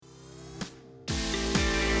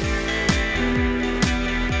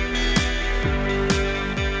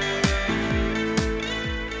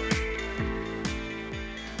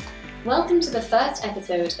Welcome to the first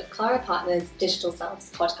episode of Clara Partners' Digital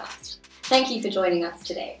Selves podcast. Thank you for joining us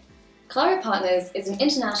today. Clara Partners is an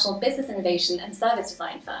international business innovation and service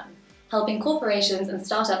design firm, helping corporations and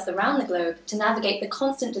startups around the globe to navigate the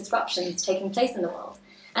constant disruptions taking place in the world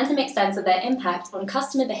and to make sense of their impact on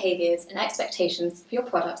customer behaviors and expectations for your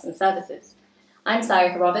products and services. I'm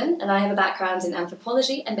Sarika Robin, and I have a background in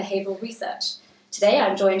anthropology and behavioral research. Today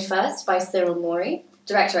I'm joined first by Cyril Maury,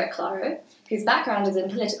 director at Claro, whose background is in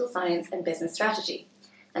political science and business strategy,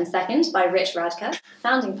 and second by Rich Radka,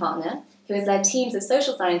 founding partner, who has led teams of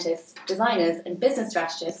social scientists, designers, and business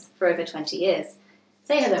strategists for over 20 years.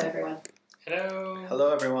 Say hello, everyone. Hello.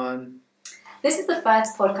 Hello, everyone. This is the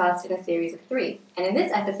first podcast in a series of 3, and in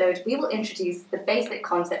this episode we will introduce the basic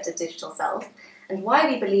concept of digital selves and why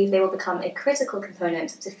we believe they will become a critical component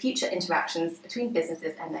to future interactions between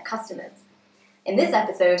businesses and their customers. In this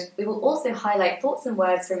episode, we will also highlight thoughts and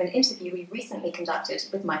words from an interview we recently conducted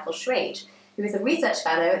with Michael Schrage, who is a research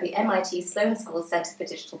fellow at the MIT Sloan School's Center for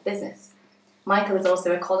Digital Business. Michael is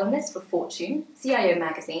also a columnist for Fortune, CIO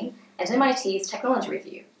Magazine, and MIT's Technology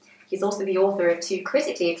Review. He's also the author of 2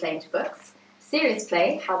 critically acclaimed books, Serious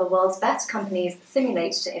Play, How the World's Best Companies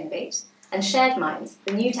Simulate to Innovate, and Shared Minds,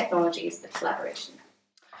 The New Technologies of Collaboration.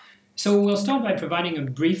 So we'll start by providing a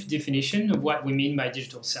brief definition of what we mean by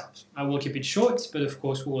digital self. I will keep it short, but of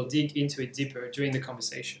course we will dig into it deeper during the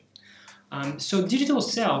conversation. So digital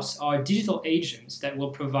selves are digital agents that will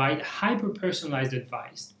provide hyper-personalized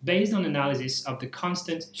advice based on analysis of the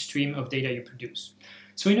constant stream of data you produce.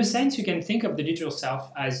 So in a sense, you can think of the digital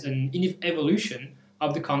self as an evolution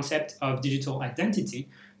of the concept of digital identity,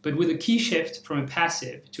 but with a key shift from a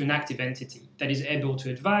passive to an active entity that is able to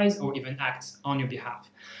advise or even act on your behalf.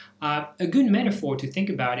 A good metaphor to think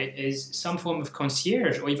about it is some form of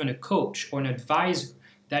concierge or even a coach or an advisor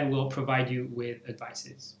that will provide you with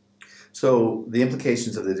advices. So the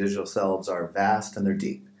implications of the digital selves are vast and they're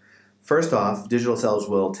deep. First off, digital selves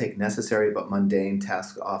will take necessary but mundane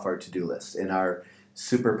tasks off our to-do list. In our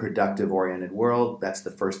super productive oriented world, that's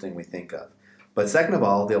the first thing we think of. But second of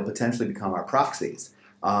all, they'll potentially become our proxies,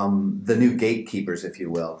 the new gatekeepers, if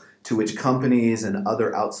you will, to which companies and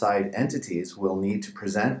other outside entities will need to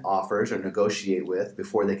present offers or negotiate with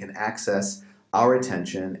before they can access our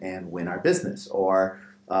attention and win our business or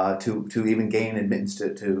to even gain admittance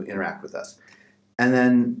to interact with us. And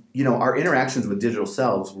then, our interactions with digital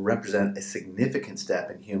selves will represent a significant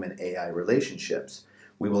step in human-AI relationships.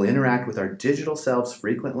 We will interact with our digital selves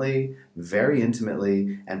frequently, very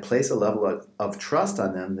intimately, and place a level of trust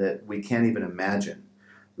on them that we can't even imagine.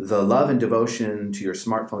 The love and devotion to your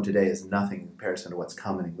smartphone today is nothing in comparison to what's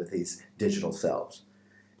coming with these digital selves.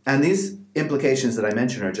 And these implications that I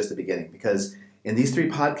mentioned are just the beginning, because in these 3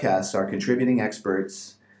 podcasts, our contributing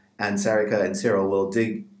experts and Sarika and Cyril will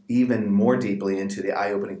dig even more deeply into the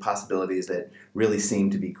eye-opening possibilities that really seem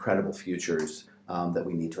to be credible futures that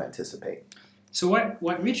we need to anticipate. So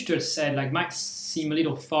what Rich just said might seem a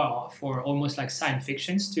little far off or almost like science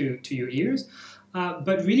fictions to your ears.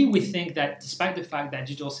 But really we think that despite the fact that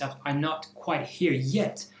digital selves are not quite here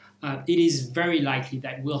yet, it is very likely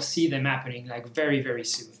that we'll see them happening very, very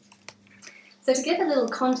soon. So to give a little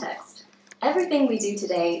context, everything we do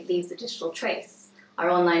today leaves a digital trace. Our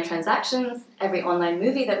online transactions, every online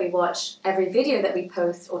movie that we watch, every video that we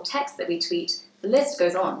post or text that we tweet, the list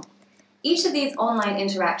goes on. Each of these online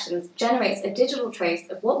interactions generates a digital trace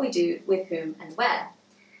of what we do, with whom, and where.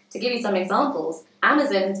 To give you some examples,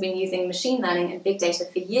 Amazon has been using machine learning and big data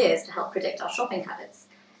for years to help predict our shopping habits.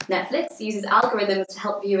 Netflix uses algorithms to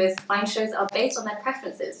help viewers find shows that are based on their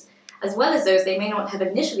preferences, as well as those they may not have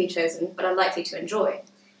initially chosen but are likely to enjoy.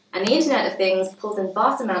 And the Internet of Things pulls in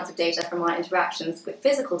vast amounts of data from our interactions with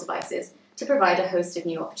physical devices to provide a host of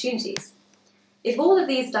new opportunities. If all of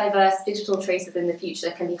these diverse digital traces in the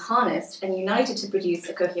future can be harnessed and united to produce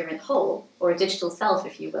a coherent whole, or a digital self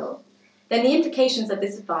if you will, then the implications of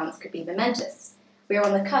this advance could be momentous. We are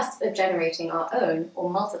on the cusp of generating our own or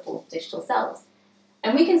multiple digital selves.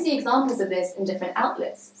 And we can see examples of this in different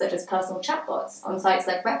outlets, such as personal chatbots on sites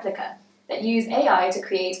like Replica, that use AI to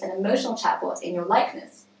create an emotional chatbot in your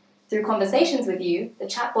likeness. Through conversations with you, the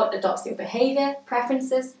chatbot adopts your behavior,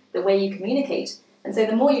 preferences, the way you communicate, and so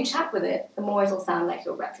the more you chat with it, the more it'll sound like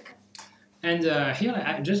your replica. And here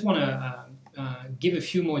I just want to give a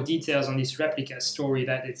few more details on this replica story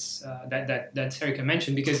that Sarika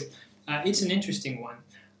mentioned, because it's an interesting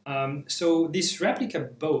one. So this replica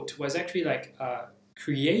boat was actually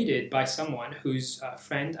created by someone whose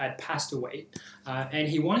friend had passed away, and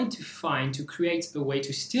he wanted to create a way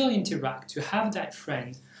to still interact, to have that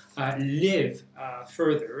friend live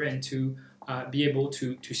further, and to be able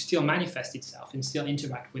to still manifest itself and still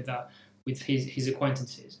interact with his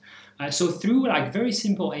acquaintances. So through like very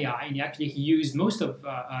simple AI, and he used most of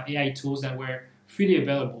AI tools that were freely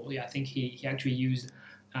available. Yeah, I think he actually used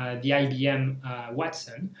the IBM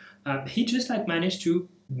Watson. He just like managed to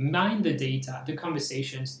mine the data, the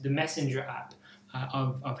conversations, the messenger app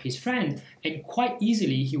of his friend, and quite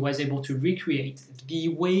easily he was able to recreate the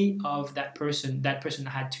way of that person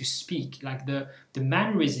had to speak, like the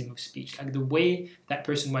mannerism of speech, like the way that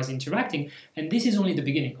person was interacting. And this is only the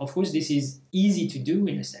beginning. Of course, this is easy to do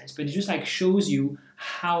in a sense, but it just like shows you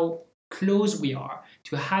how close we are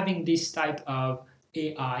to having this type of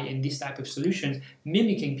AI and this type of solutions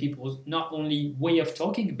mimicking people's not only way of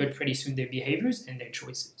talking, but pretty soon their behaviors and their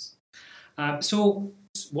choices. So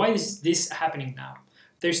why is this happening now?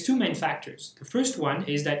 There's two main factors. The first one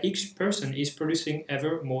is that each person is producing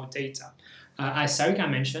ever more data. As Sarika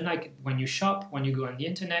mentioned, like when you shop, when you go on the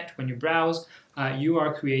internet, when you browse, you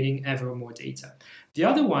are creating ever more data. The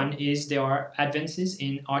other one is there are advances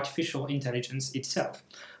in artificial intelligence itself.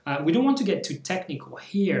 We don't want to get too technical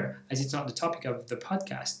here, as it's not the topic of the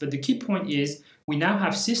podcast, but the key point is we now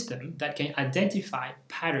have systems that can identify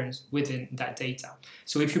patterns within that data.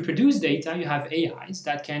 So if you produce data, you have AIs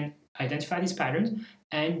that can identify these patterns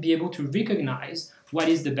and be able to recognize what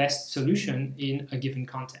is the best solution in a given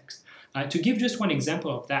context. To give just one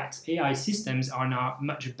example of that, AI systems are now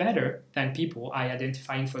much better than people at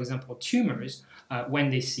identifying, for example, tumors when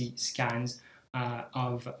they see scans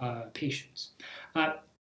of patients.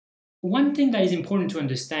 One thing that is important to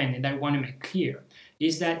understand and that I want to make clear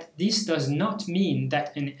is that this does not mean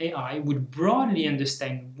that an AI would broadly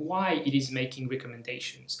understand why it is making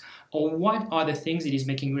recommendations or what are the things it is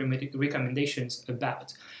making recommendations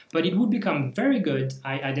about. But it would become very good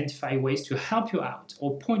at identifying ways to help you out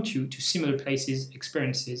or point you to similar places,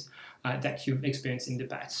 experiences that you've experienced in the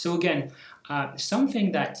past. So again,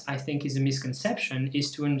 something that I think is a misconception is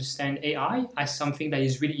to understand AI as something that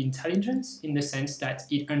is really intelligent in the sense that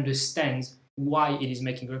it understands why it is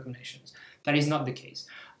making recommendations. That is not the case.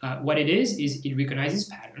 What it is it recognizes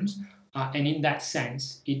patterns, and in that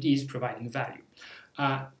sense, it is providing value.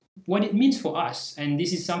 What it means for us, and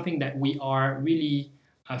this is something that we are really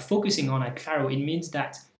focusing on at Claro, it means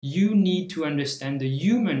that you need to understand the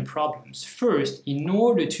human problems first in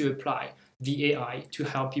order to apply the AI to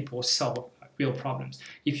help people solve real problems.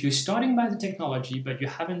 If you're starting by the technology, but you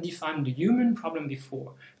haven't defined the human problem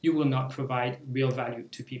before, you will not provide real value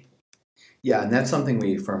to people. Yeah, and that's something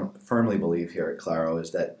we firmly believe here at Claro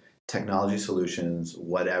is that technology solutions,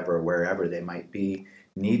 whatever, wherever they might be,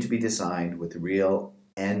 need to be designed with real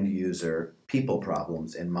end user people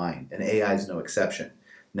problems in mind, and AI is no exception.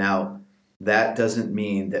 Now, that doesn't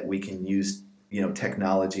mean that we can use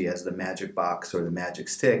technology as the magic box or the magic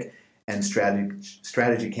stick, and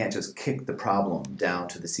strategy can't just kick the problem down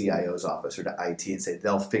to the CIO's office or to IT and say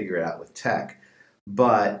they'll figure it out with tech.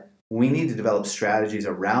 But we need to develop strategies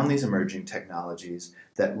around these emerging technologies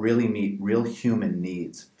that really meet real human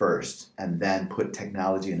needs first, and then put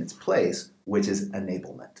technology in its place, which is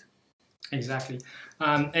enablement. Exactly.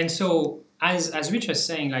 And so, as Rich was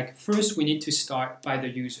saying, like first we need to start by the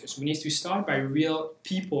users. We need to start by real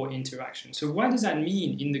people interaction. So what does that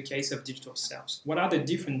mean in the case of digital selves? What are the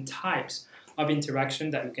different types of interaction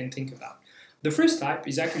that we can think about? The first type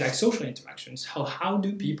is actually like social interactions. How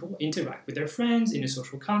do people interact with their friends in a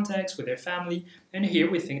social context, with their family? And here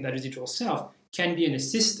we think that a digital self can be an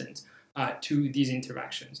assistant to these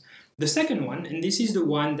interactions. The second one, and this is the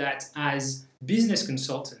one that as business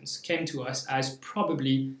consultants came to us as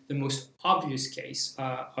probably the most obvious case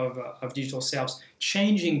of digital selves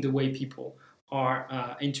changing the way people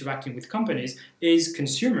are interacting with companies, is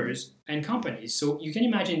consumers and companies. So you can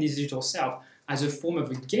imagine this digital self as a form of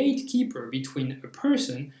a gatekeeper between a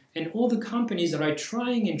person and all the companies that are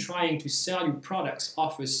trying to sell you products,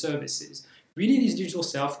 offers, services. Really, this digital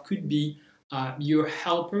self could be your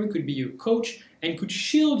helper, could be your coach, and could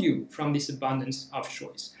shield you from this abundance of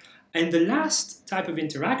choice. And the last type of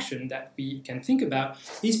interaction that we can think about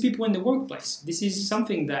is people in the workplace. This is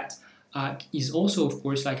something that is also, of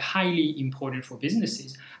course, like highly important for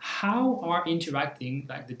businesses. How are interacting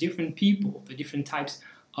like the different people, the different types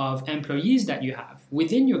of employees that you have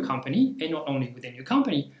within your company, and not only within your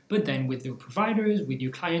company, but then with your providers, with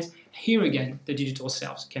your clients. Here again, the digital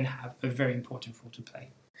selves can have a very important role to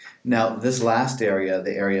play. Now, this last area,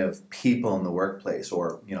 the area of people in the workplace,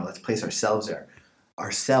 or let's place ourselves there.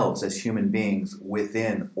 Ourselves as human beings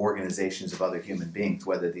within organizations of other human beings,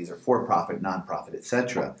 whether these are for-profit, non-profit,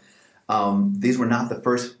 etc. These were not the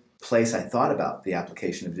first place I thought about the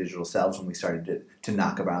application of digital selves when we started to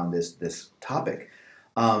knock around this topic.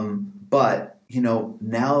 But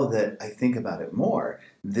now that I think about it more,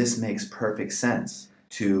 this makes perfect sense.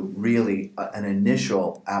 to really an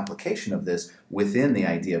initial application of this within the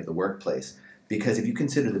idea of the workplace. Because if you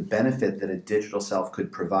consider the benefit that a digital self could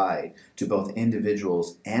provide to both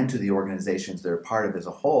individuals and to the organizations they're part of as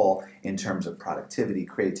a whole in terms of productivity,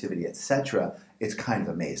 creativity, etc., it's kind of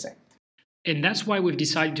amazing. And that's why we've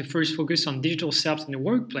decided to first focus on digital selves in the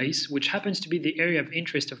workplace, which happens to be the area of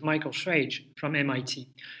interest of Michael Schrage from MIT.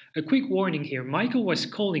 A quick warning here, Michael was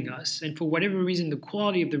calling us, and for whatever reason the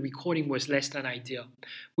quality of the recording was less than ideal.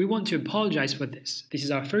 We want to apologize for this. This is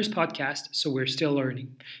our first podcast, so we're still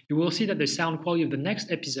learning. You will see that the sound quality of the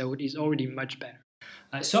next episode is already much better.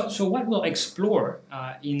 So what we'll explore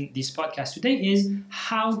in this podcast today is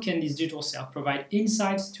how can this digital self provide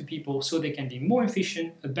insights to people so they can be more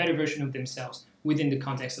efficient, a better version of themselves within the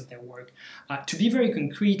context of their work. To be very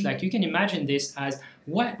concrete, like you can imagine this as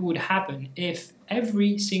what would happen if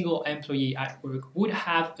every single employee at work would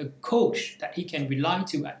have a coach that he can rely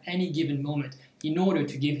to at any given moment in order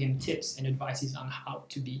to give him tips and advices on how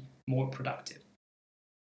to be more productive.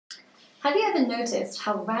 Have you ever noticed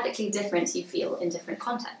how radically different you feel in different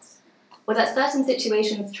contexts? Or that certain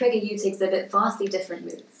situations trigger you to exhibit vastly different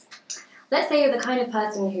moods? Let's say you're the kind of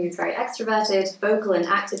person who's very extroverted, vocal and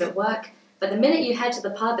active at work, but the minute you head to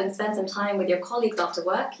the pub and spend some time with your colleagues after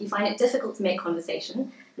work, you find it difficult to make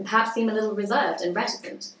conversation and perhaps seem a little reserved and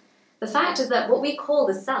reticent. The fact is that what we call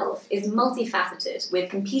the self is multifaceted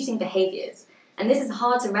with competing behaviors, and this is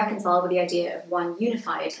hard to reconcile with the idea of one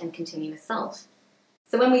unified and continuous self.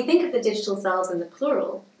 So when we think of the digital selves in the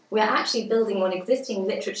plural, we are actually building on existing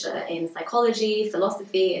literature in psychology,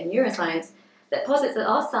 philosophy, and neuroscience that posits that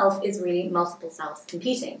our self is really multiple selves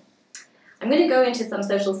competing. I'm going to go into some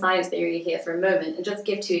social science theory here for a moment and just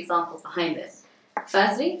give two examples behind this.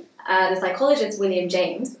 Firstly, the psychologist William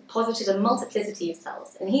James posited a multiplicity of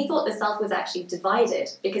selves, and he thought the self was actually divided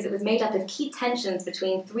because it was made up of key tensions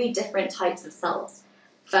between three different types of selves.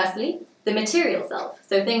 Firstly, the material self,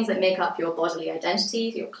 so things that make up your bodily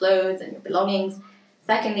identity, your clothes and your belongings.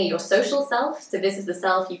 Secondly, your social self, so this is the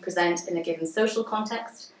self you present in a given social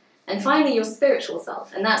context. And finally, your spiritual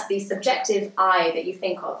self, and that's the subjective I that you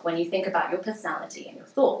think of when you think about your personality and your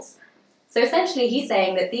thoughts. So essentially, he's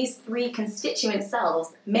saying that these three constituent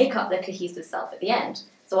selves make up the cohesive self at the end,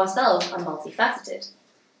 so our selves are multifaceted.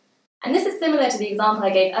 And this is similar to the example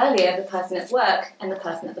I gave earlier of the person at work and the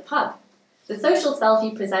person at the pub. The social self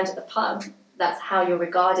you present at the pub, that's how you're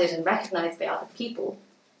regarded and recognized by other people,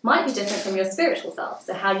 might be different from your spiritual self,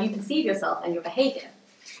 so how you perceive yourself and your behavior.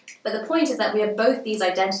 But the point is that we have both these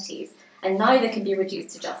identities, and neither can be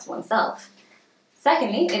reduced to just oneself.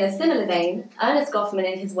 Secondly, in a similar vein, Ernest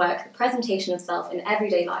Goffman in his work, The Presentation of Self in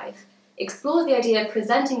Everyday Life, explores the idea of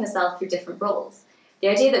presenting the self through different roles, the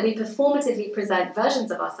idea that we performatively present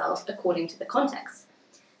versions of ourselves according to the context.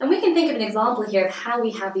 And we can think of an example here of how we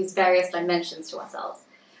have these various dimensions to ourselves.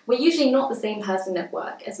 We're usually not the same person at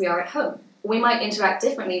work as we are at home. We might interact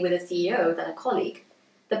differently with a CEO than a colleague.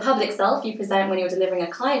 The public self you present when you're delivering a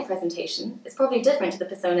client presentation is probably different to the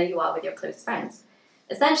persona you are with your close friends.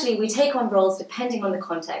 Essentially, we take on roles depending on the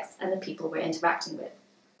context and the people we're interacting with.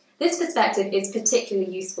 This perspective is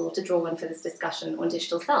particularly useful to draw on for this discussion on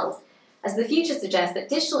digital selves, as the future suggests that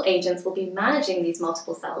digital agents will be managing these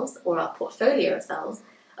multiple selves, or our portfolio of selves,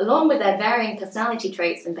 along with their varying personality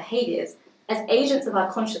traits and behaviors, as agents of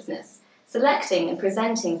our consciousness, selecting and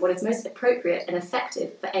presenting what is most appropriate and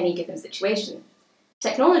effective for any given situation.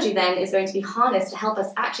 Technology, then, is going to be harnessed to help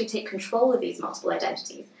us actually take control of these multiple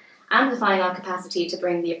identities, amplifying our capacity to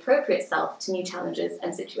bring the appropriate self to new challenges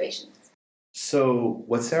and situations. So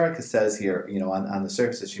what Sarika says here, on the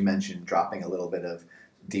surface, as you mentioned, dropping a little bit of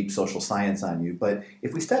deep social science on you, but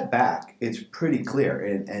if we step back, it's pretty clear,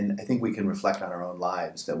 and I think we can reflect on our own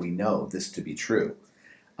lives that we know this to be true.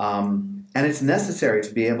 And it's necessary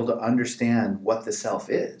to be able to understand what the self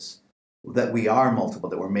is, that we are multiple,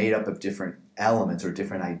 that we're made up of different elements or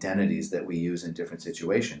different identities that we use in different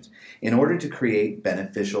situations in order to create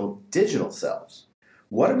beneficial digital selves.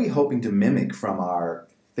 What are we hoping to mimic from our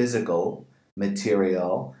physical,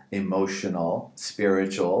 material, emotional,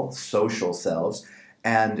 spiritual, social selves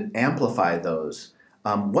and amplify those?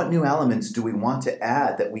 What new elements do we want to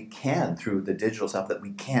add that we can through the digital self that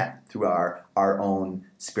we can't through our own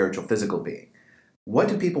spiritual, physical being? What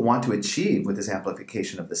do people want to achieve with this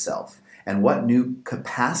amplification of the self? And what new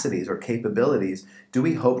capacities or capabilities do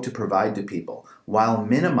we hope to provide to people while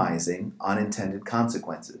minimizing unintended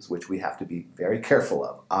consequences, which we have to be very careful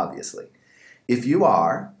of, obviously? If you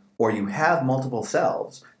are, or you have multiple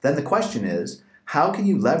selves, then the question is, how can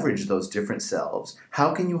you leverage those different selves?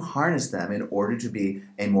 How can you harness them in order to be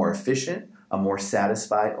a more efficient, a more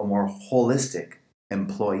satisfied, a more holistic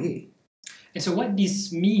employee? And so what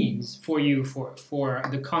this means for you, for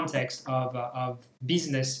the context of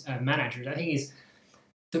business managers, I think is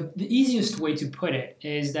the easiest way to put it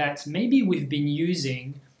is that maybe we've been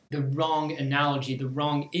using the wrong analogy, the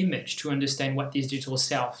wrong image to understand what these digital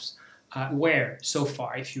selves were so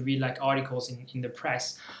far, if you read like articles in the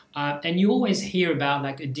press. And you always hear about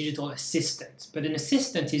like a digital assistant, but an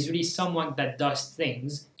assistant is really someone that does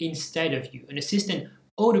things instead of you. An assistant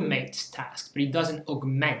automates tasks, but it doesn't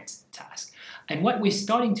augment tasks. And what we're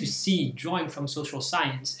starting to see, drawing from social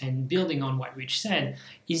science and building on what Rich said,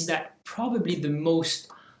 is that probably the most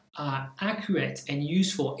accurate and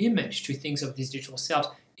useful image to think of these digital selves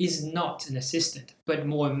is not an assistant, but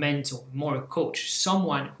more a mentor, more a coach,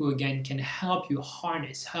 someone who again can help you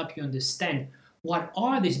harness, help you understand what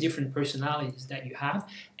are these different personalities that you have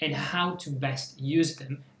and how to best use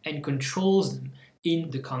them and controls them in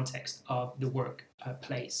the context of the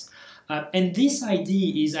workplace. And this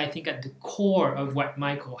idea is, I think, at the core of what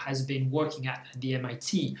Michael has been working at the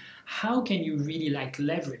MIT. How can you really like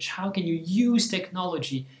leverage? How can you use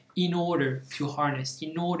technology in order to harness,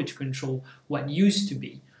 in order to control what used to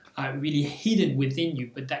be really hidden within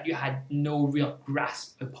you, but that you had no real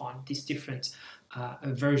grasp upon, these different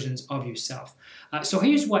versions of yourself. So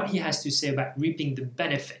here's what he has to say about reaping the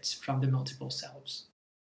benefits from the multiple selves.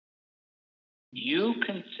 You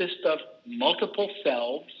consist of multiple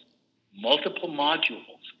selves, multiple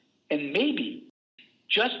modules, and maybe,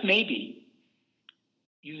 just maybe,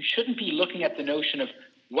 you shouldn't be looking at the notion of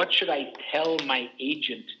what should I tell my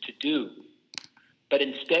agent to do, but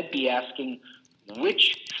instead be asking,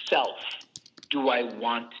 which self do I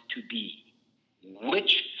want to be?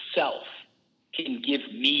 Which self can give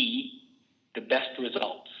me the best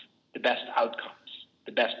results, the best outcomes,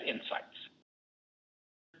 the best insights?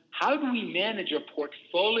 How do we manage a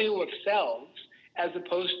portfolio of selves as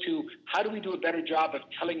opposed to how do we do a better job of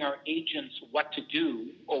telling our agents what to do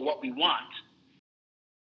or what we want?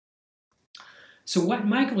 So what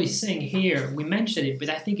Michael is saying here, we mentioned it, but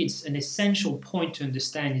I think it's an essential point to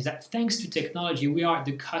understand is that thanks to technology, we are at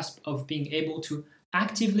the cusp of being able to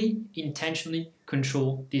actively, intentionally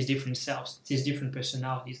control these different selves, these different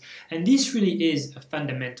personalities. And this really is a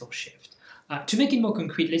fundamental shift. To make it more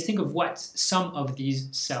concrete, let's think of what some of these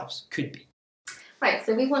selves could be. Right,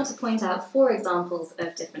 so we want to point out 4 examples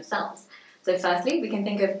of different selves. So firstly, we can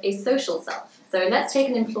think of a social self. So let's take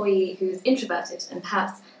an employee who's introverted and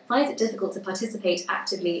perhaps finds it difficult to participate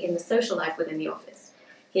actively in the social life within the office.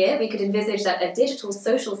 Here, we could envisage that a digital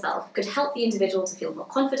social self could help the individual to feel more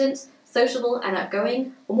confident, sociable and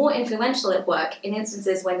outgoing, or more influential at work in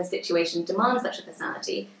instances when the situation demands such a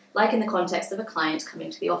personality, like in the context of a client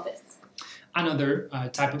coming to the office. Another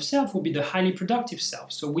type of self will be the highly productive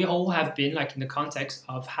self. So we all have been like in the context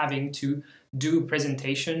of having to do a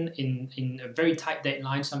presentation in a very tight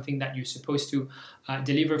deadline, something that you're supposed to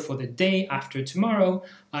deliver for the day after tomorrow.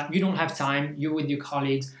 You don't have time, you're with your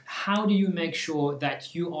colleagues. How do you make sure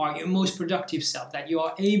that you are your most productive self, that you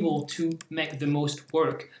are able to make the most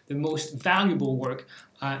work, the most valuable work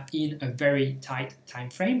in a very tight time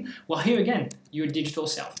frame? Well, here again, your digital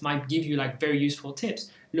self might give you like very useful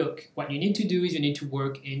tips. Look, what you need to do is you need to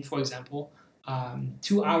work in, for example,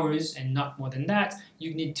 2 hours and not more than that.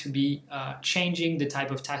 You need to be changing the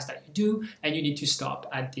type of task that you do, and you need to stop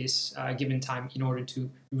at this given time in order to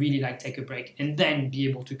really like take a break and then be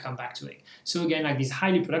able to come back to it. So again, like this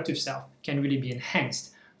highly productive self can really be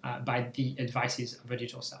enhanced by the advices of a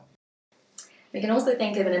digital self. We can also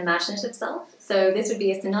think of an imaginative self. So this would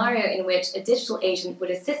be a scenario in which a digital agent would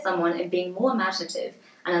assist someone in being more imaginative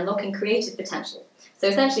and unlocking creative potential. So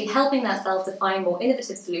essentially helping that self to find more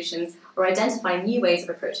innovative solutions or identify new ways of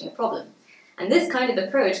approaching a problem. And this kind of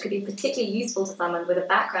approach could be particularly useful to someone with a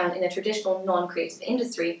background in a traditional non-creative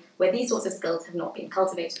industry where these sorts of skills have not been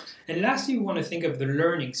cultivated. And lastly, we want to think of the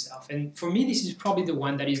learning self. And for me, this is probably the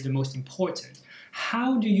one that is the most important.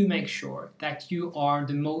 How do you make sure that you are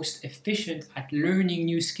the most efficient at learning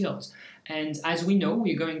new skills? And as we know,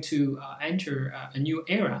 we're going to enter a new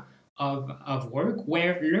era of work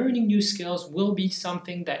where learning new skills will be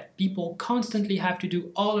something that people constantly have to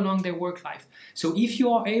do all along their work life. So if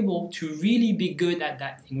you are able to really be good at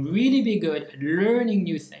that thing, really be good at learning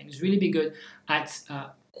new things, really be good at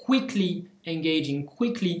quickly engaging,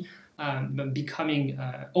 quickly becoming,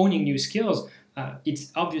 owning new skills,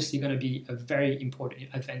 it's obviously going to be a very important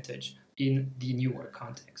advantage in the new work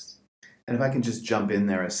context. And if I can just jump in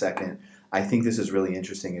there a second, I think this is really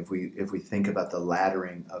interesting if we think about the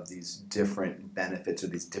laddering of these different benefits or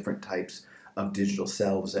these different types of digital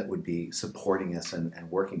selves that would be supporting us and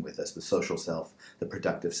working with us, the social self, the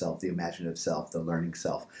productive self, the imaginative self, the learning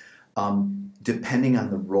self. Depending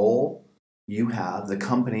on the role you have, the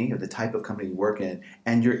company or the type of company you work in,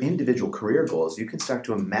 and your individual career goals, you can start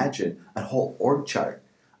to imagine a whole org chart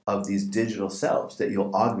of these digital selves that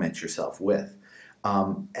you'll augment yourself with.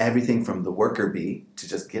 Everything from the worker bee to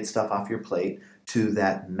just get stuff off your plate to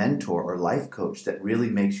that mentor or life coach that really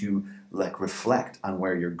makes you like reflect on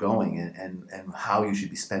where you're going and how you should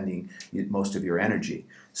be spending most of your energy.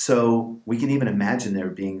 So we can even imagine there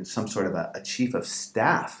being some sort of a chief of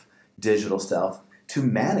staff digital self to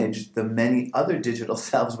manage the many other digital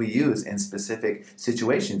selves we use in specific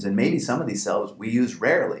situations. And maybe some of these selves we use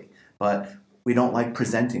rarely, but we don't like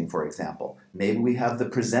presenting, for example. Maybe we have the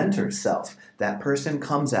presenter self. That person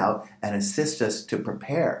comes out and assists us to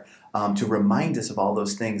prepare, to remind us of all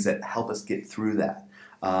those things that help us get through that.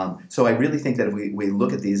 So I really think that if we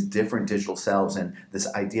look at these different digital selves and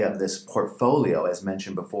this idea of this portfolio, as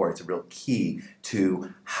mentioned before, it's a real key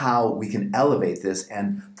to how we can elevate this,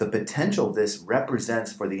 and the potential this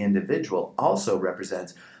represents for the individual also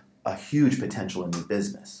represents a huge potential in the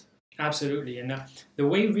business. Absolutely. And the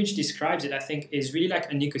way Rich describes it, I think, is really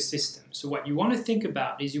like an ecosystem. So what you want to think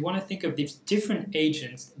about is you want to think of these different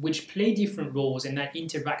agents which play different roles and that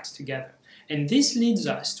interact together. And this leads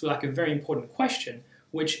us to like a very important question,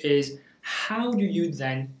 which is how do you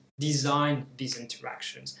then design these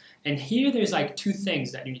interactions? And here there's like two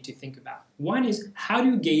things that you need to think about. One is how do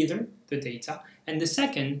you gather the data? And the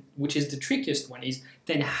second, which is the trickiest one, is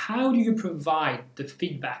then how do you provide the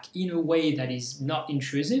feedback in a way that is not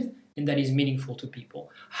intrusive and that is meaningful to people?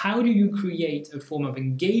 How do you create a form of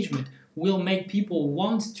engagement will make people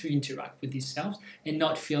want to interact with themselves and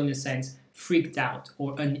not feel, in a sense, freaked out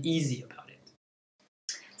or uneasy about it?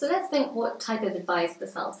 So let's think what type of advice the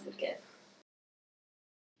selves would give.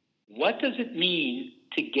 What does it mean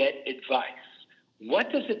to get advice? What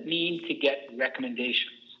does it mean to get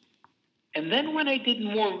recommendations? And then when I did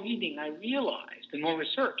more reading, I realized, and more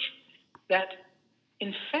research, that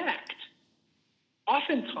in fact,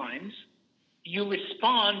 oftentimes you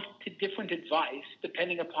respond to different advice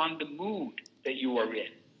depending upon the mood that you are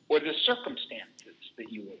in or the circumstances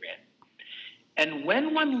that you are in. And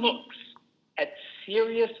when one looks at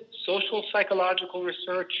serious social psychological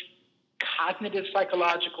research, cognitive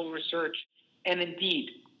psychological research, and indeed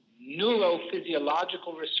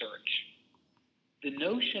neurophysiological research, the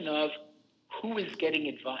notion of who is getting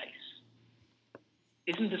advice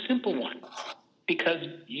isn't a simple one, because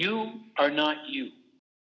you are not you.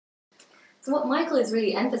 So what Michael is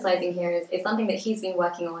really emphasizing here is something that he's been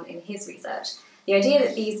working on in his research. The idea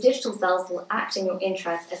that these digital selves will act in your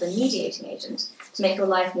interest as a mediating agent to make your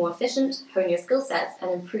life more efficient, hone your skill sets,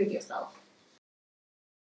 and improve yourself.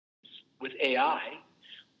 With AI,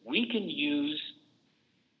 we can use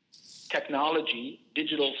technology,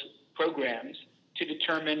 digital programs, to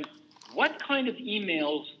determine what kind of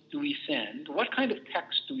emails do we send, what kind of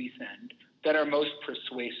texts do we send that are most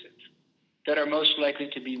persuasive, that are most likely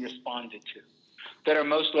to be responded to, that are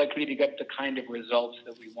most likely to get the kind of results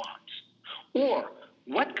that we want. Or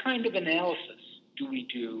what kind of analysis do we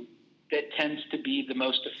do that tends to be the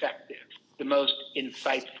most effective, the most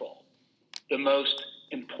insightful, the most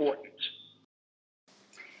important?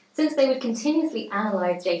 Since they would continuously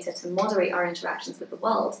analyze data to moderate our interactions with the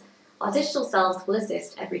world, our digital selves will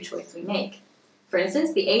assist every choice we make. For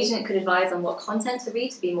instance, the agent could advise on what content to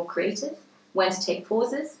read to be more creative, when to take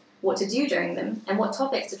pauses, what to do during them, and what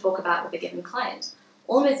topics to talk about with a given client,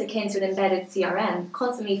 almost akin to an embedded CRM,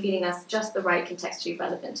 constantly feeding us just the right contextually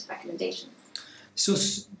relevant recommendations. So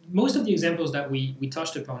most of the examples that we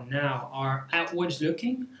touched upon now are outwards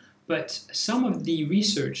looking, but some of the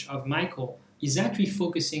research of Michael is actually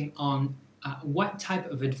focusing on what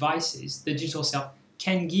type of advices the digital self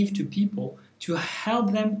can give to people to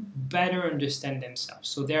help them better understand themselves.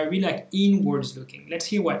 So they're really like inwards looking. Let's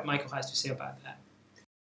hear what Michael has to say about that.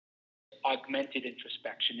 Augmented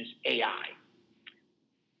introspection is AI.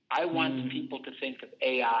 I want people to think of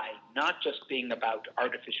AI not just being about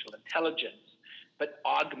artificial intelligence, but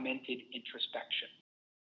augmented introspection.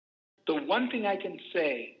 The one thing I can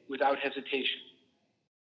say without hesitation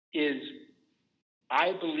is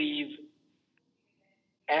I believe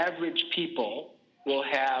average people will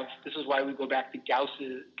have, this is why we go back to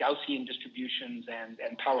Gaussian distributions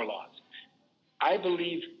and power laws. I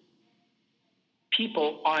believe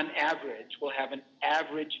people on average will have an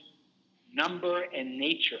average number and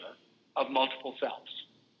nature of multiple selves.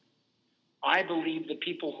 I believe the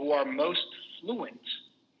people who are most fluent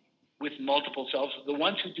with multiple selves are the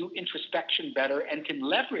ones who do introspection better and can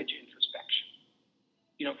leverage introspection.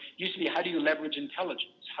 You know, used to be, how do you leverage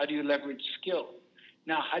intelligence? How do you leverage skill?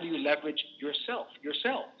 Now, how do you leverage yourselves?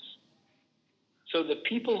 So the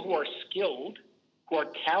people who are skilled, who are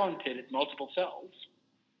talented at multiple selves,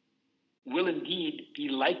 will indeed be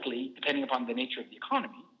likely, depending upon the nature of the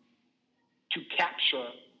economy, to capture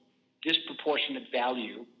disproportionate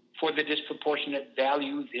value for the disproportionate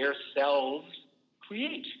value their selves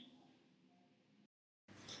create.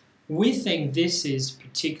 We think this is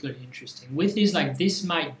particularly interesting. We think like this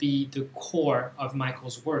might be the core of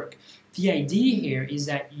Michael's work. The idea here is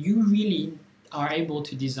that you really are able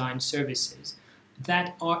to design services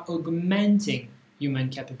that are augmenting human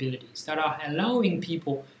capabilities, that are allowing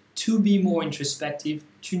people to be more introspective,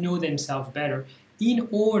 to know themselves better, in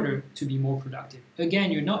order to be more productive.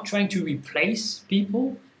 Again, you're not trying to replace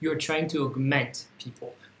people, you're trying to augment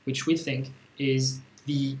people, which we think is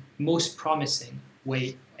the most promising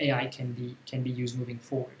way AI can be used moving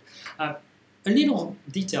forward. A little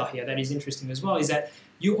detail here that is interesting as well is that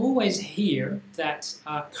you always hear that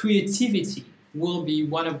creativity will be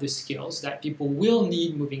one of the skills that people will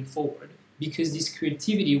need moving forward, because this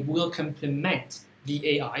creativity will complement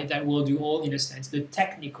the AI that will do all, in a sense, the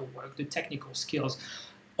technical work, the technical skills.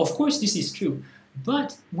 Of course, this is true,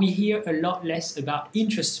 but we hear a lot less about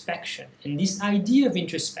introspection. And this idea of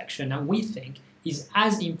introspection, that we think, is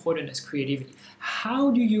as important as creativity.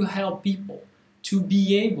 How do you help people to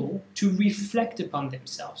be able to reflect upon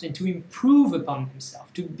themselves and to improve upon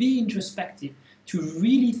themselves, to be introspective, to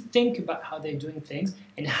really think about how they're doing things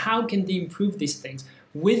and how can they improve these things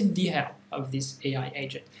with the help of this AI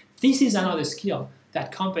agent? This is another skill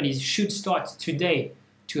that companies should start today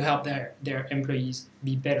to help their employees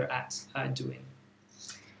be better at doing.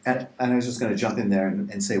 And I was just going to jump in there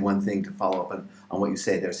and say one thing to follow up on what you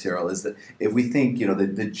say there, Cyril, is that if we think,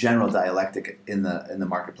 the general dialectic in the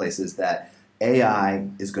marketplace is that AI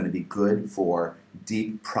is going to be good for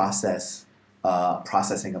deep processing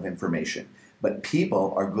of information. But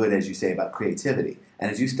people are good, as you say, about creativity.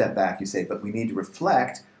 And as you step back, you say, but we need to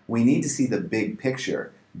reflect, we need to see the big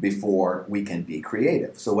picture before we can be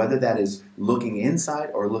creative. So whether that is looking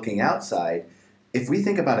inside or looking outside, if we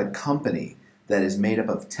think about a company that is made up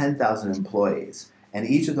of 10,000 employees, and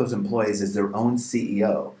each of those employees is their own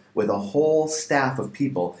CEO, with a whole staff of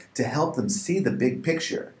people to help them see the big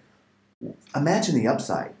picture, imagine the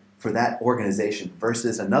upside for that organization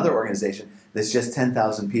versus another organization that's just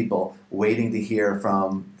 10,000 people waiting to hear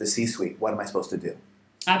from the C-suite. What am I supposed to do?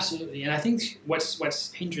 Absolutely. And I think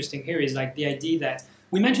what's interesting here is like the idea that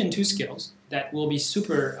we mentioned two skills that will be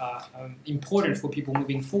super important for people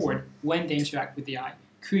moving forward when they interact with AI.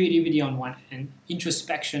 Creativity on one hand,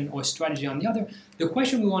 introspection or strategy on the other. The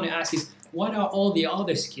question we want to ask is, what are all the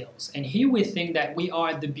other skills? And here we think that we are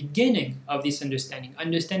at the beginning of this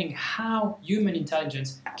understanding how human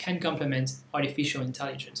intelligence can complement artificial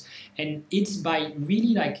intelligence. And it's by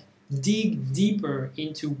really dig deeper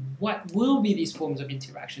into what will be these forms of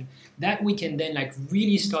interaction that we can then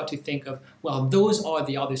really start to think of, well, those are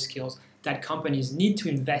the other skills that companies need to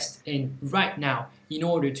invest in right now in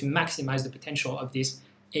order to maximize the potential of this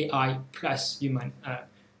AI plus human,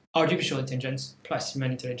 artificial intelligence plus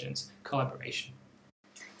human intelligence collaboration.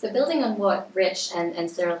 So building on what Rich and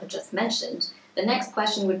Cyril have just mentioned, the next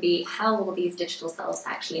question would be, how will these digital selves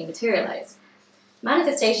actually materialize?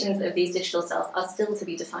 Manifestations of these digital selves are still to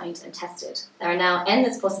be defined and tested. There are now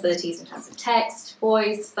endless possibilities in terms of text,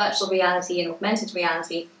 voice, virtual reality, and augmented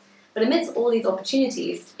reality. But amidst all these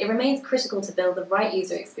opportunities, it remains critical to build the right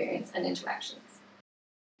user experience and interactions.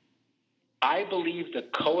 I believe the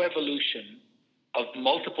coevolution of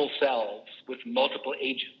multiple selves with multiple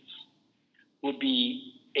agents will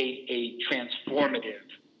be a transformative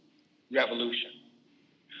revolution,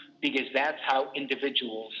 because that's how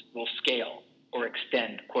individuals will scale or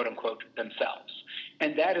extend, quote unquote, themselves.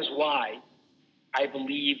 And that is why I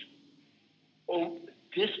believe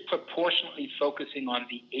disproportionately focusing on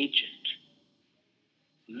the agent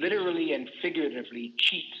literally and figuratively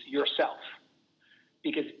cheats yourself,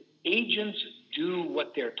 because agents do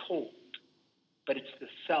what they're told, but it's the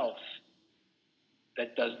self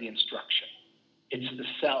that does the instruction. It's the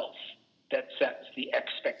self that sets the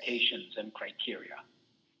expectations and criteria.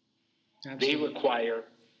 Absolutely. They require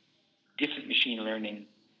different machine learning,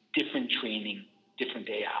 different training, different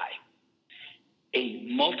AI. A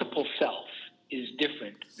multiple self is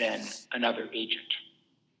different than another agent.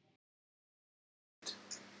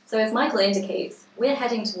 So as Michael indicates, we're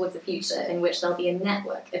heading towards a future in which there'll be a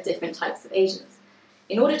network of different types of agents.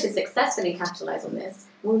 In order to successfully capitalize on this,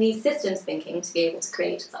 we'll need systems thinking to be able to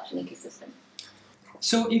create such an ecosystem.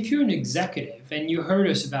 So if you're an executive and you heard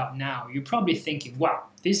us about now, you're probably thinking, wow,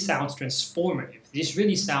 this sounds transformative. This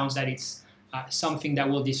really sounds that it's something that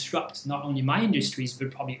will disrupt not only my industries,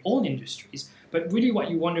 but probably all industries. But really what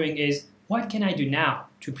you're wondering is, what can I do now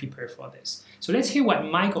to prepare for this? So let's hear what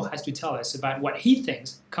Michael has to tell us about what he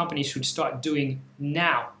thinks companies should start doing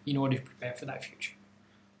now in order to prepare for that future.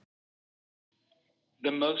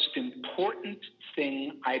 The most important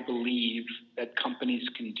thing I believe that companies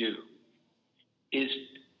can do is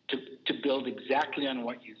to build exactly on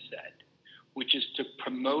what you said, which is to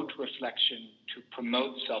promote reflection, to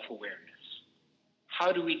promote self-awareness.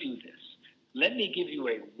 How do we do this? Let me give you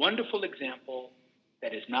a wonderful example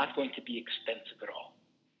that is not going to be expensive at all.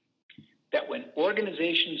 That when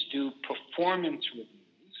organizations do performance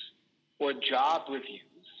reviews or job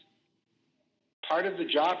reviews, part of the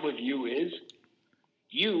job review is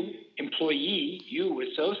you, employee, you,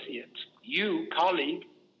 associate, you, colleague,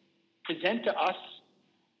 present to us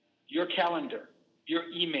your calendar, your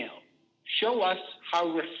email. Show us how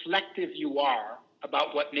reflective you are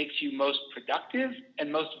about what makes you most productive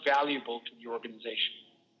and most valuable to the organization.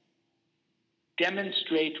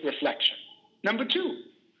 Demonstrate reflection. Number 2,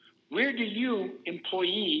 where do you,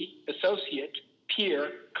 employee, associate, peer,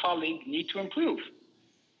 colleague, need to improve?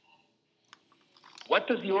 What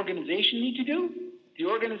does the organization need to do? The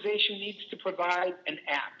organization needs to provide an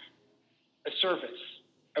app, a service,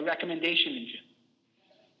 a recommendation engine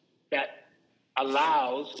that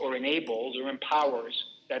allows or enables or empowers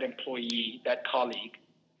that employee, that colleague,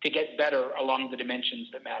 to get better along the dimensions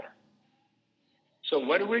that matter. So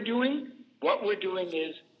what are we doing? What we're doing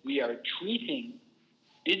is we are treating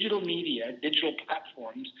digital media, digital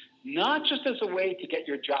platforms, not just as a way to get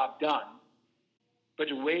your job done, but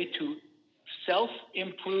a way to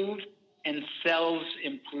self-improve and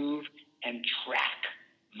selves-improve and track,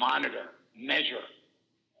 monitor, measure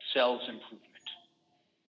selves-improvement.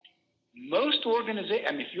 Most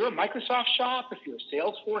organizations, if you're a Microsoft shop, if you're a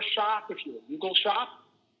Salesforce shop, if you're a Google shop,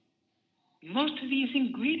 most of these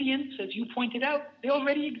ingredients, as you pointed out, they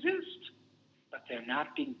already exist, but they're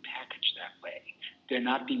not being packaged that way. They're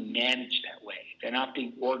not being managed that way. They're not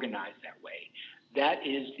being organized that way. That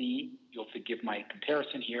is you'll forgive my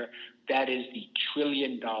comparison here, that is the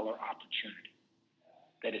trillion-dollar opportunity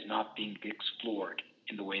that is not being explored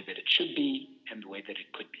in the way that it should be and the way that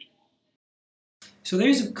it could be. So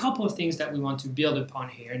there's a couple of things that we want to build upon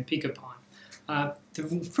here and pick upon.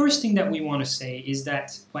 The first thing that we want to say is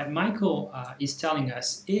that what Michael is telling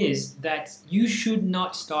us is that you should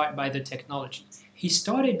not start by the technology. He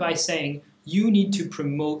started by saying you need to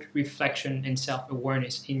promote reflection and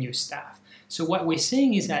self-awareness in your staff. So what we're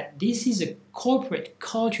saying is that this is a corporate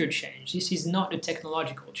culture change. This is not a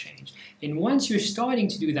technological change. And once you're starting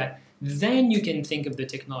to do that, then you can think of the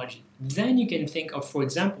technology. Then you can think of, for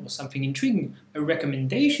example, something intriguing, a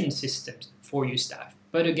recommendation system for your staff.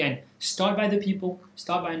 But again, start by the people,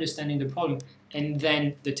 start by understanding the problem, and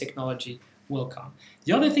then the technology will come.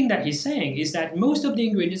 The other thing that he's saying is that most of the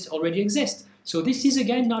ingredients already exist. So this is,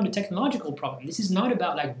 again, not a technological problem. This is not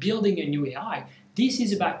about like building a new AI. This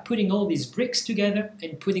is about putting all these bricks together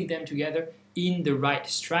and putting them together in the right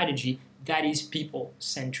strategy that is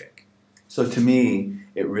people-centric. So to me,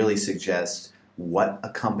 it really suggests what a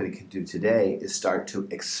company can do today is start to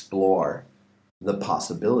explore the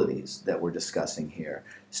possibilities that we're discussing here.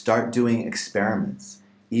 Start doing experiments,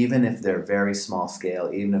 even if they're very small scale,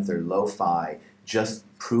 even if they're lo-fi, just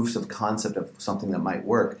proofs of concept of something that might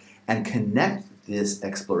work, and connect this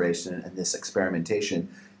exploration and this experimentation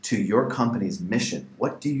to your company's mission.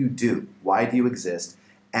 What do you do? Why do you exist?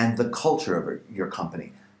 And the culture of your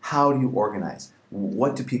company. How do you organize?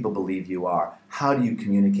 What do people believe you are? How do you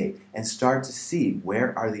communicate? And start to see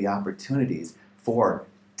where are the opportunities for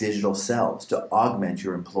digital selves to augment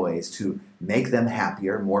your employees, to make them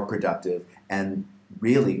happier, more productive, and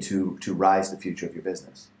really to rise the future of your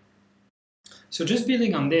business. So just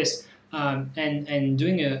building on this and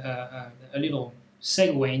doing a little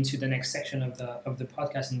segue into the next section of the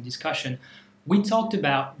podcast and discussion, we talked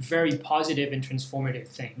about very positive and transformative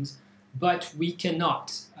things, but we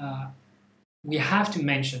cannot. We have to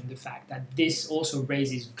mention the fact that this also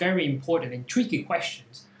raises very important and tricky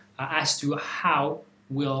questions as to how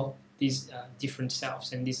will these different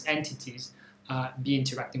selves and these entities be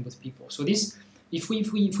interacting with people. So this, if we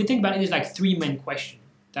think about it, there's like 3 main questions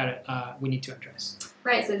that we need to address.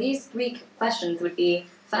 Right, so these 3 questions would be,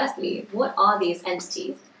 firstly, what are these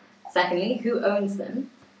entities? Secondly, who owns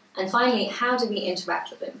them? And finally, how do we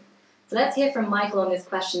interact with them? So let's hear from Michael on this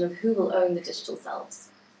question of who will own the digital selves.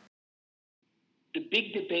 The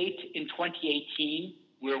big debate in 2018,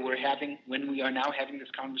 when we are now having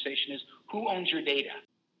this conversation, is who owns your data?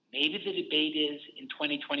 Maybe the debate is in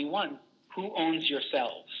 2021, who owns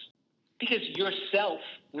yourselves? Because yourself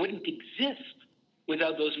wouldn't exist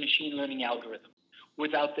without those machine learning algorithms,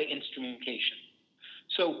 without the instrumentation.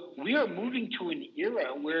 So we are moving to an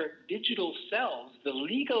era where digital selves, the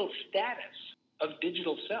legal status of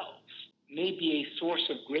digital selves, may be a source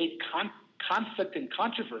of great conflict and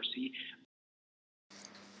controversy.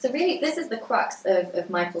 So really, this is the crux of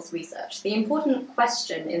Michael's research. The important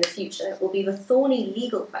question in the future will be the thorny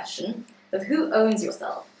legal question of who owns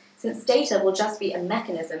yourself, since data will just be a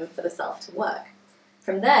mechanism for the self to work.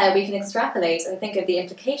 From there, we can extrapolate and think of the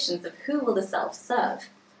implications of who will the self serve.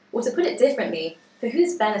 Or to put it differently, for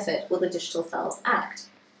whose benefit will the digital selves act?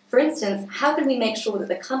 For instance, how can we make sure that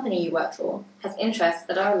the company you work for has interests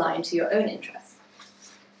that are aligned to your own interests?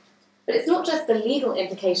 But it's not just the legal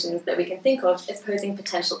implications that we can think of as posing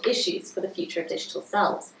potential issues for the future of digital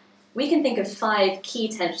selves. We can think of 5 key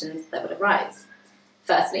tensions that would arise.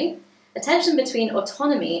 Firstly, a tension between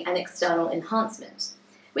autonomy and external enhancement.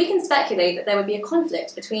 We can speculate that there would be a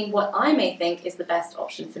conflict between what I may think is the best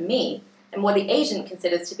option for me and what the agent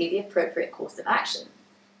considers to be the appropriate course of action.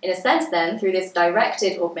 In a sense, then, through this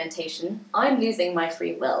directed augmentation, I'm losing my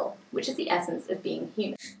free will, which is the essence of being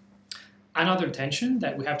human. Another tension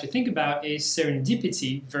that we have to think about is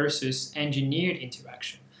serendipity versus engineered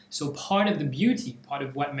interaction. So part of the beauty, part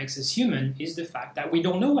of what makes us human is the fact that we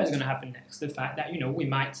don't know what's going to happen next. The fact that, we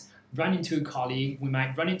might run into a colleague, we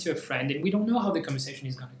might run into a friend, and we don't know how the conversation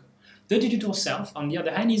is going to go. The digital self, on the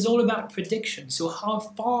other hand, is all about prediction. So how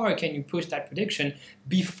far can you push that prediction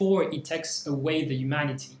before it takes away the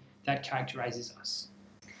humanity that characterizes us?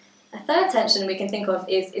 A third tension we can think of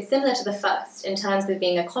is similar to the first in terms of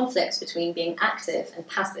being a conflict between being active and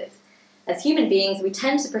passive. As human beings, we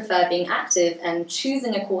tend to prefer being active and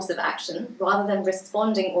choosing a course of action rather than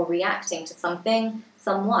responding or reacting to something,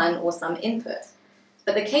 someone, or some input.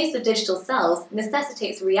 But the case of digital selves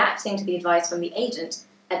necessitates reacting to the advice from the agent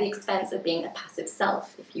at the expense of being a passive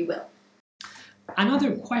self, if you will.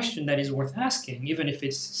 Another question that is worth asking, even if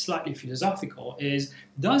it's slightly philosophical, is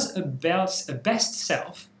does a best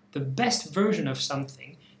self, the best version of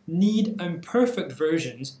something, need imperfect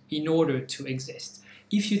versions in order to exist?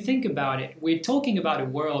 If you think about it, we're talking about a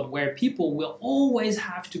world where people will always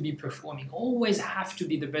have to be performing, always have to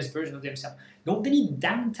be the best version of themselves. Don't they need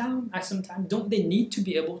downtime at some time? Don't they need to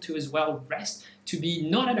be able to as well rest, to be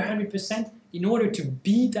not at 100% in order to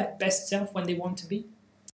be that best self when they want to be?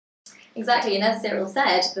 Exactly, and as Cyril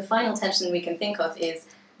said, the final tension we can think of is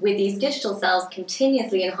with these digital selves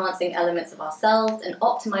continuously enhancing elements of ourselves and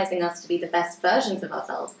optimizing us to be the best versions of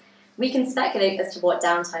ourselves, we can speculate as to what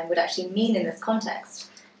downtime would actually mean in this context.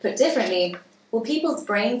 Put differently, will people's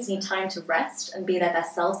brains need time to rest and be their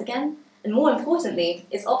best selves again? And more importantly,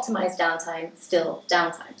 is optimized downtime still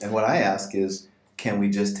downtime? And what I ask is, can we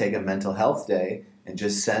just take a mental health day and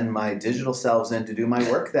just send my digital selves in to do my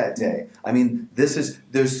work that day? I mean,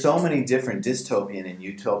 there's so many different dystopian and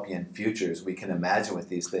utopian futures we can imagine with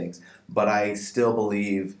these things, but I still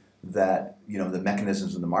believe that, the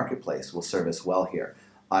mechanisms in the marketplace will serve us well here.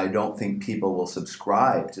 I don't think people will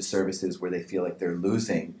subscribe to services where they feel like they're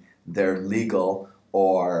losing their legal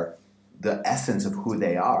or the essence of who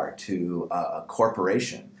they are to a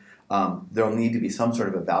corporation. There'll need to be some sort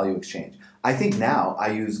of a value exchange. I think now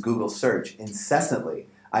I use Google search incessantly.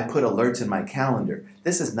 I put alerts in my calendar.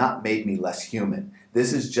 This has not made me less human.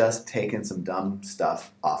 This has just taken some dumb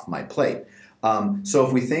stuff off my plate. So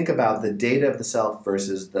if we think about the data of the self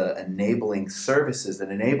versus the enabling services that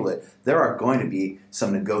enable it, there are going to be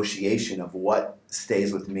some negotiation of what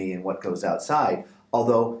stays with me and what goes outside.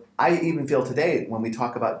 Although I even feel today when we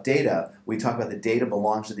talk about data, we talk about the data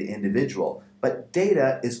belongs to the individual. But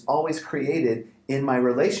data is always created in my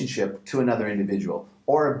relationship to another individual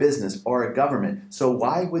or a business or a government. So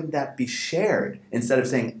why wouldn't that be shared instead of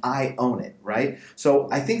saying I own it, right? So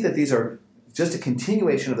I think that these are just a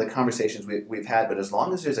continuation of the conversations we've had, but as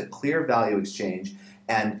long as there's a clear value exchange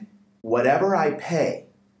and whatever I pay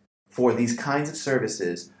for these kinds of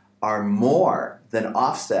services are more than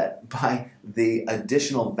offset by the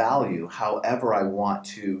additional value, however I want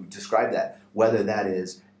to describe that, whether that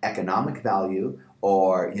is economic value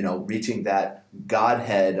or reaching that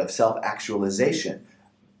godhead of self-actualization,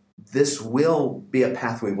 this will be a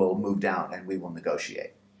path we will move down and we will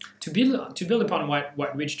negotiate. To build upon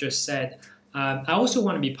what Rich just said, I also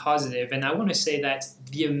want to be positive, and I want to say that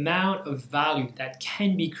the amount of value that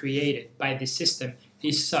can be created by this system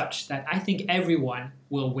is such that I think everyone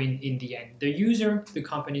will win in the end. The user, the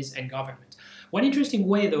companies, and government. One interesting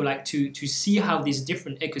way, though, to see how these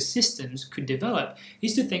different ecosystems could develop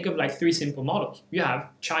is to think of 3 simple models. You have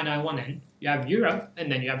China on one end, you have Europe,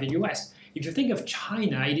 and then you have the US. If you think of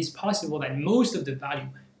China, it is possible that most of the value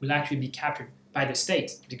will actually be captured by the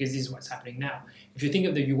state, because this is what's happening now. If you think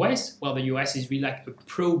of the US, well, the US is really like a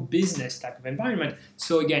pro-business type of environment.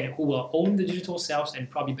 So again, who will own the digital selves and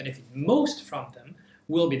probably benefit most from them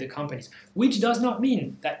will be the companies, which does not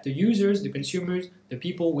mean that the users, the consumers, the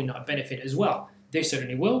people will not benefit as well. They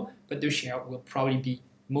certainly will, but their share will probably be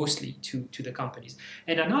mostly to the companies.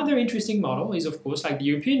 And another interesting model is, of course, like the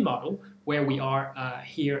European model, where we are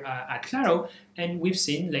here at Claro, and we've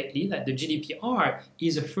seen lately that the GDPR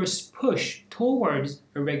is a first push towards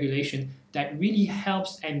a regulation that really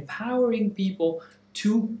helps empowering people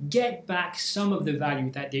to get back some of the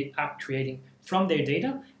value that they are creating from their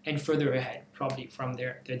data and further ahead, probably from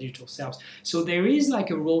their digital selves. So there is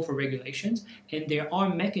like a role for regulations, and there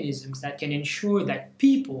are mechanisms that can ensure that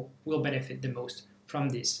people will benefit the most from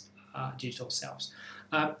these digital selves.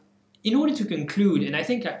 In order to conclude, and I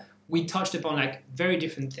think we touched upon like very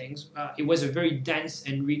different things. It was a very dense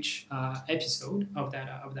and rich episode of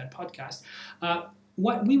that podcast.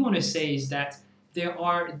 What we want to say is that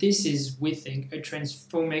this is, we think, a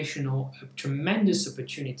transformational, a tremendous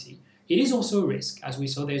opportunity. It is also a risk, as we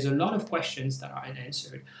saw. There's a lot of questions that are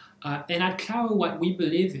unanswered. And at Claro, what we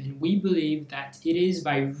believe that it is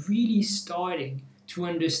by really starting to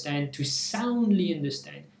understand, to soundly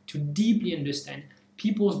understand, to deeply understand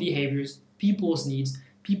people's behaviors, people's needs,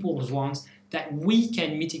 people's wants, that we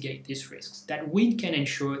can mitigate these risks, that we can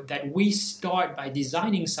ensure that we start by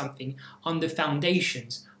designing something on the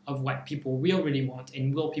foundations of what people will really want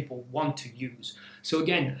and will people want to use. So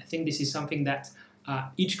again, I think this is something that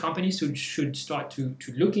each company should start to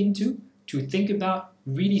look into, to think about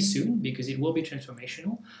really soon, because it will be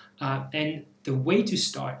transformational. And the way to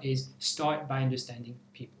start is start by understanding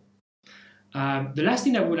people. The last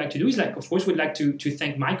thing that we would like to do is, of course, we'd like to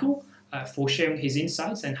thank Michael for sharing his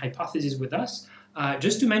insights and hypotheses with us.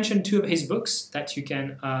 Just to mention 2 of his books that you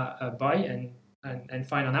can buy and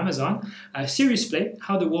find on Amazon. Serious Play,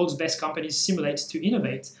 How the World's Best Companies Simulate to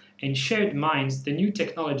Innovate, and Shared Minds, The New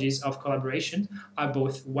Technologies of Collaboration, are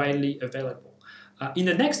both widely available. In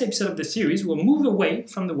the next episode of the series, we'll move away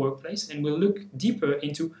from the workplace and we'll look deeper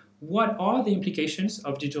into what are the implications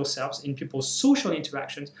of digital selves in people's social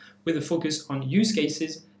interactions, with a focus on use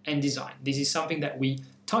cases and design. This is something that we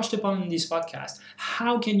touched upon in this podcast.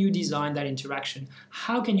 How can you design that interaction?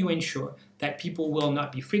 How can you ensure that people will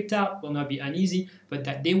not be freaked out, will not be uneasy, but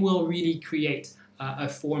that they will really create a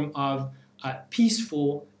form of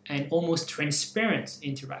peaceful and almost transparent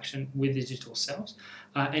interaction with digital selves?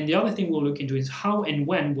 And the other thing we'll look into is how and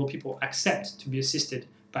when will people accept to be assisted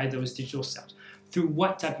by those digital selves? Through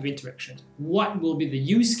what type of interactions? What will be the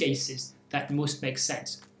use cases that most make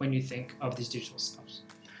sense when you think of these digital selves?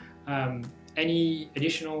 Any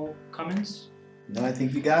additional comments? No, I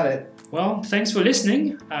think you got it. Well, thanks for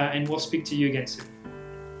listening, and we'll speak to you again soon.